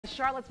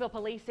Charlottesville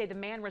police say the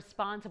man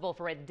responsible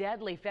for a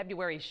deadly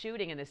February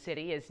shooting in the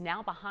city is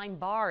now behind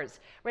bars.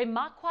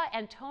 Raymaqu'a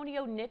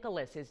Antonio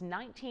Nicholas is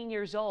 19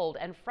 years old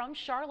and from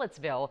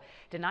Charlottesville.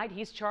 Tonight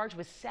he's charged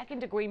with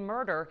second-degree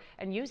murder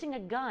and using a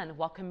gun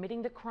while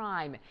committing the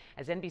crime.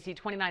 As NBC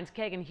 29's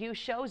Kagan Hughes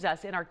shows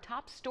us in our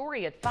top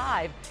story at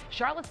 5,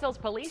 Charlottesville's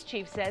police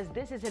chief says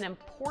this is an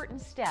important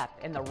step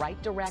in the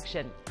right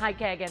direction. Hi,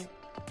 Kagan.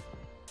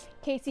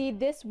 Casey,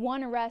 this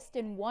one arrest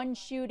and one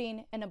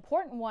shooting, an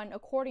important one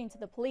according to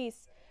the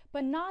police,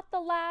 but not the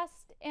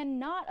last and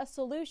not a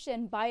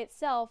solution by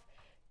itself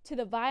to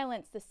the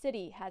violence the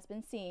city has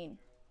been seeing.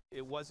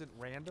 It wasn't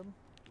random.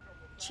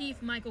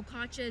 Chief Michael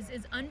Koches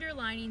is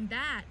underlining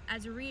that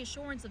as a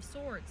reassurance of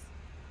sorts.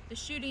 The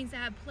shootings that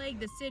have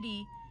plagued the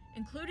city,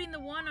 including the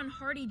one on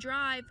Hardy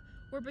Drive,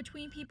 were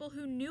between people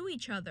who knew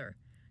each other,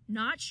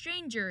 not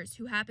strangers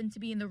who happened to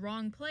be in the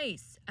wrong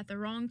place at the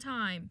wrong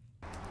time.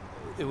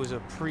 It was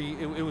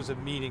a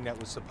meeting that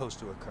was supposed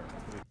to occur.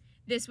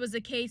 This was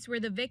a case where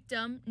the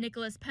victim,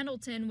 Nicholas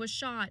Pendleton, was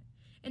shot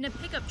in a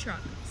pickup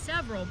truck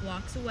several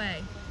blocks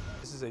away.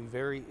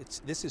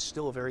 This is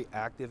still a very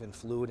active and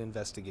fluid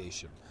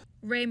investigation.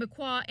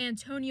 Raymaqu'a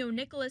Antonio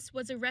Nicholas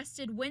was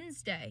arrested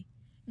Wednesday.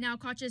 Now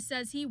Koches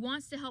says he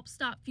wants to help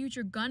stop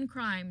future gun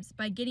crimes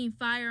by getting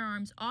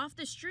firearms off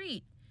the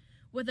street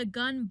with a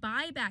gun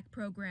buyback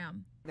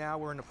program. Now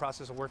we're in the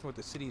process of working with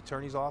the city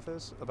attorney's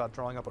office about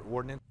drawing up an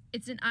ordinance.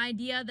 It's an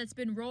idea that's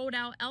been rolled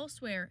out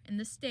elsewhere in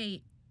the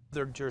state.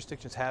 Their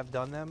jurisdictions have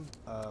done them.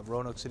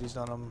 Roanoke City's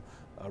done them.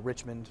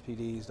 Richmond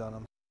PD's done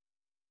them.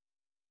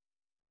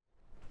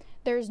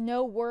 There's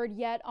no word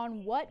yet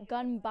on what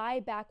gun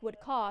buyback would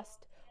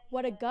cost,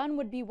 what a gun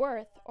would be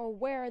worth, or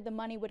where the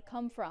money would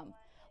come from.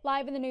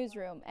 Live in the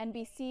newsroom,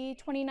 NBC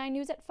 29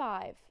 News at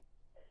 5.